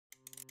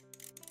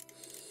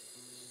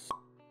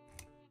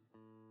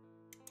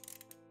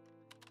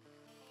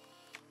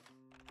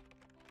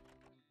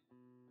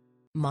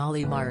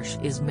Molly Marsh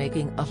is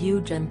making a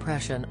huge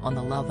impression on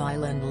the Love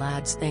Island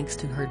lads thanks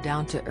to her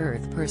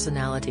down-to-earth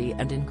personality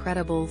and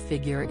incredible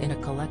figure in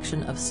a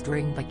collection of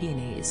string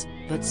bikinis,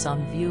 but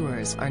some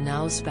viewers are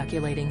now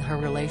speculating her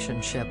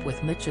relationship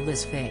with Mitchell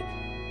is fake.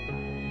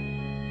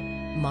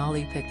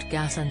 Molly picked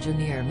gas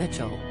engineer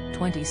Mitchell,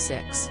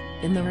 26,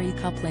 in the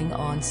recoupling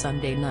on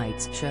Sunday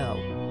night's show.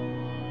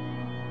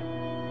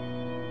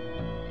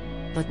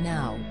 But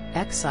now,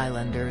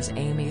 ex-Islanders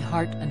Amy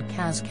Hart and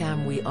Kaz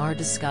Kamwi are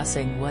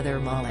discussing whether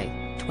Molly,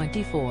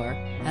 24,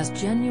 has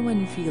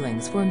genuine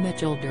feelings for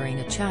Mitchell during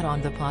a chat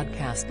on the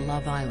podcast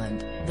Love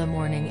Island, the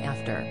morning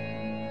after.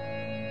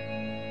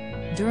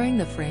 During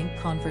the frank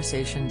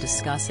conversation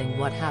discussing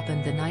what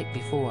happened the night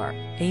before,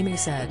 Amy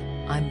said,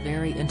 "I'm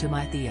very into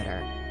my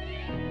theater.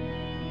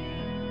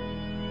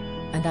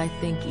 And I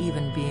think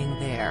even being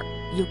there,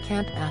 you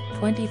can't act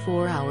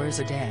 24 hours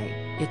a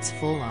day, it's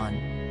full on.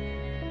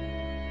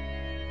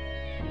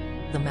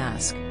 The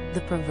mask, the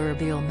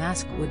proverbial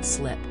mask would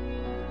slip."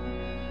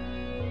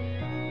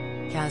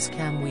 Kaz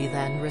Kamwi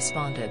then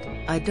responded,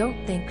 "I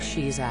don't think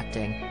she's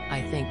acting,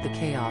 I think the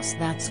chaos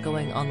that's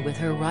going on with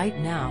her right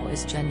now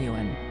is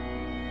genuine."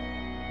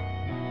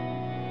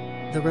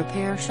 The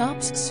repair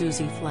shop's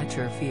Susie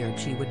Fletcher feared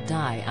she would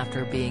die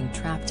after being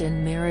trapped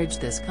in marriage.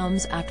 This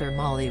comes after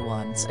Molly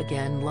once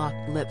again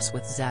locked lips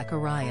with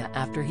Zachariah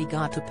after he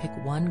got to pick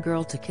one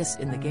girl to kiss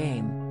in the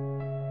game.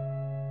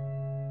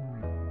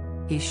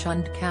 He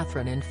shunned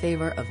Catherine in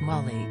favor of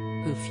Molly,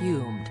 who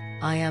fumed,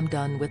 "I am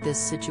done with this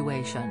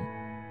situation.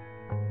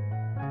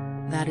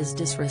 That is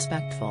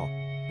disrespectful."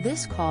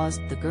 This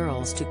caused the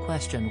girls to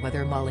question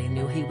whether Molly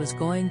knew he was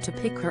going to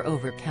pick her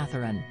over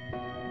Catherine.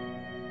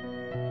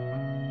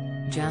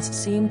 Jess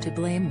seemed to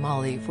blame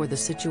Molly for the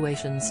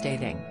situation,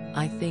 stating,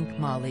 "I think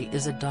Molly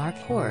is a dark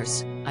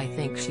horse, I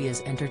think she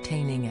is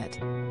entertaining it.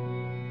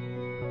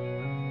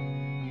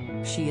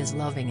 She is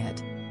loving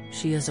it.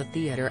 She is a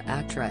theater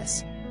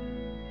actress.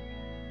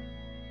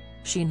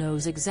 She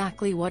knows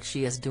exactly what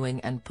she is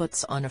doing and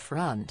puts on a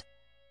front.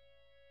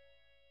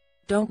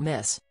 Don't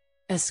miss.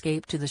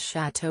 Escape to the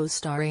Chateau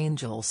star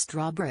Angel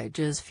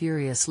Strawbridge's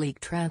furious leak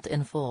Trent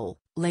in full.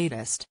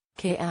 Latest,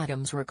 Kay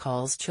Adams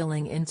recalls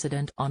chilling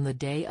incident on the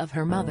day of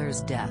her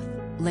mother's death.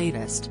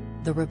 Latest,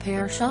 the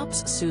repair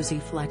shop's Susie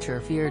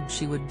Fletcher feared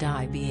she would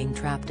die being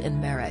trapped in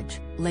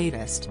marriage.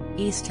 Latest,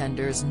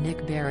 EastEnders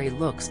Nick Berry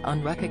looks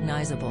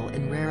unrecognizable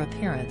in rare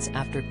appearance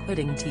after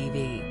quitting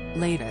TV.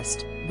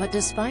 Latest, but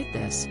despite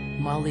this,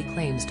 Molly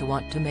claims to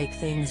want to make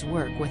things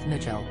work with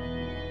Mitchell.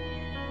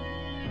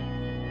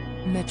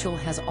 Mitchell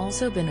has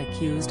also been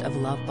accused of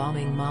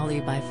love-bombing Molly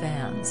by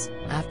fans,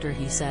 after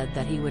he said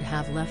that he would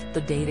have left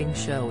the dating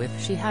show if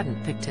she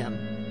hadn't picked him.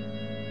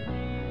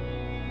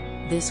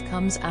 This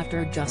comes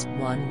after just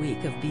 1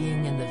 week of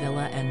being in the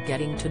villa and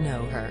getting to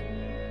know her.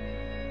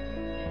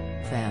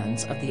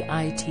 Fans of the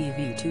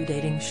ITV2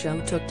 dating show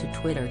took to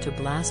Twitter to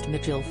blast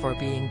Mitchell for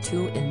being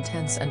too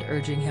intense and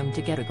urging him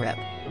to get a grip.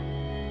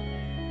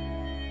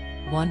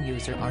 One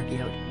user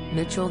argued,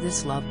 "Mitchell,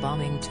 this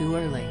love-bombing too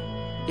early.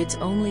 It's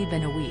only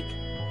been a week.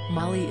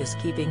 Molly is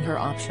keeping her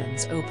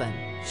options open,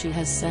 she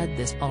has said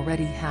this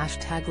already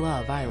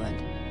 #Love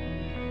Island."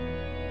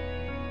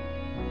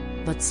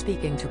 But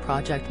speaking to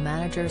project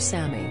manager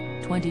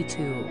Sammy,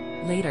 22,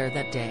 later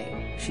that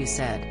day, she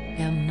said,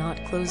 "I'm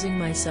not closing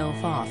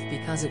myself off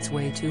because it's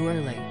way too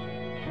early.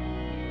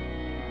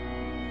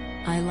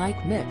 I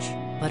like Mitch,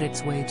 but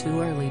it's way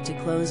too early to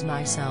close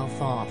myself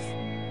off."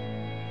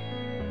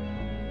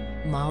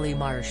 Molly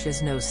Marsh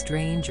is no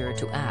stranger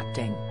to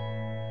acting.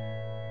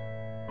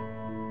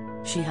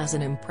 She has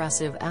an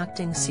impressive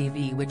acting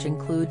CV which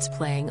includes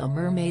playing a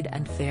mermaid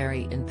and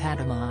fairy in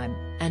pantomime,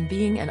 and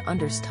being an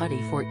understudy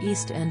for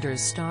EastEnders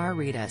star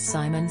Rita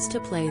Simons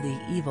to play the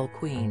evil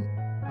queen.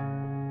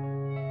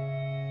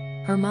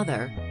 Her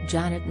mother,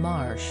 Janet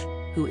Marsh,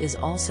 who is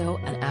also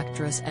an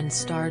actress and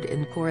starred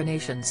in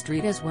Coronation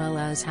Street as well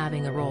as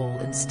having a role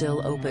in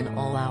Still Open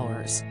All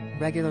Hours,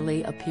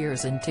 regularly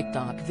appears in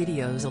TikTok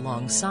videos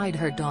alongside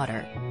her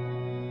daughter.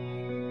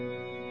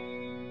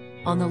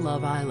 On the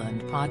Love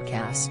Island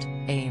podcast,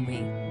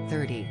 Amy,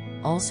 30,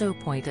 also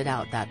pointed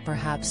out that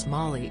perhaps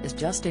Molly is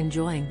just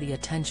enjoying the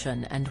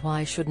attention and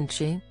why shouldn't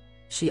she?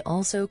 She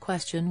also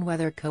questioned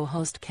whether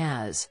co-host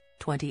Kaz,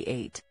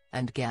 28,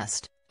 and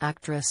guest,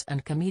 actress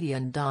and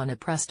comedian Donna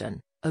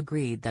Preston,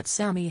 agreed that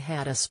Sammy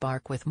had a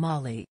spark with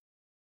Molly.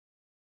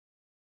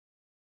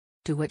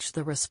 To which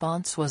the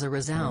response was a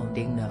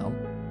resounding no.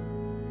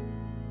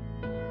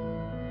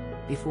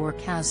 Before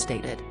Kaz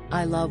stated,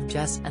 "I love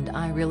Jess and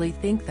I really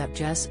think that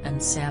Jess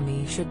and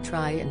Sammy should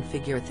try and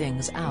figure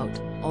things out,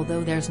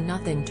 although there's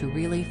nothing to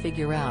really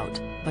figure out,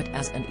 but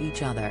as and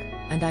each other,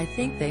 and I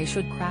think they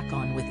should crack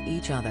on with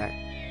each other."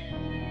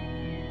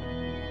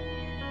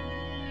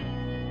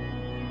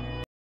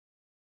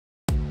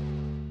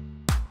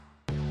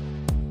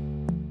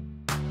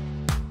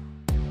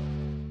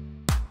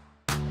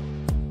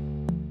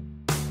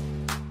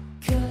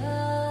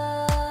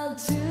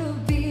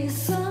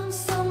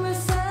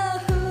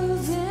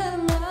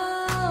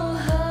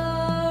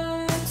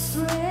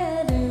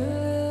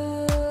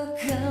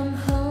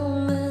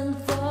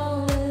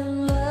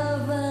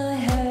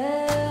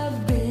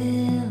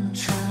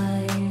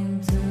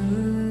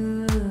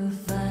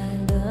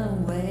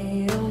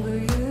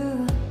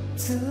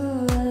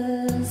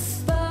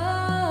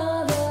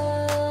 spot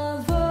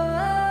of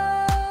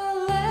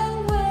oil,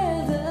 and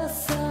where the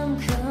sun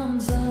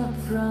comes up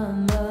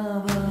from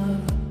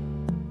above.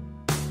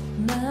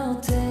 Now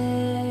take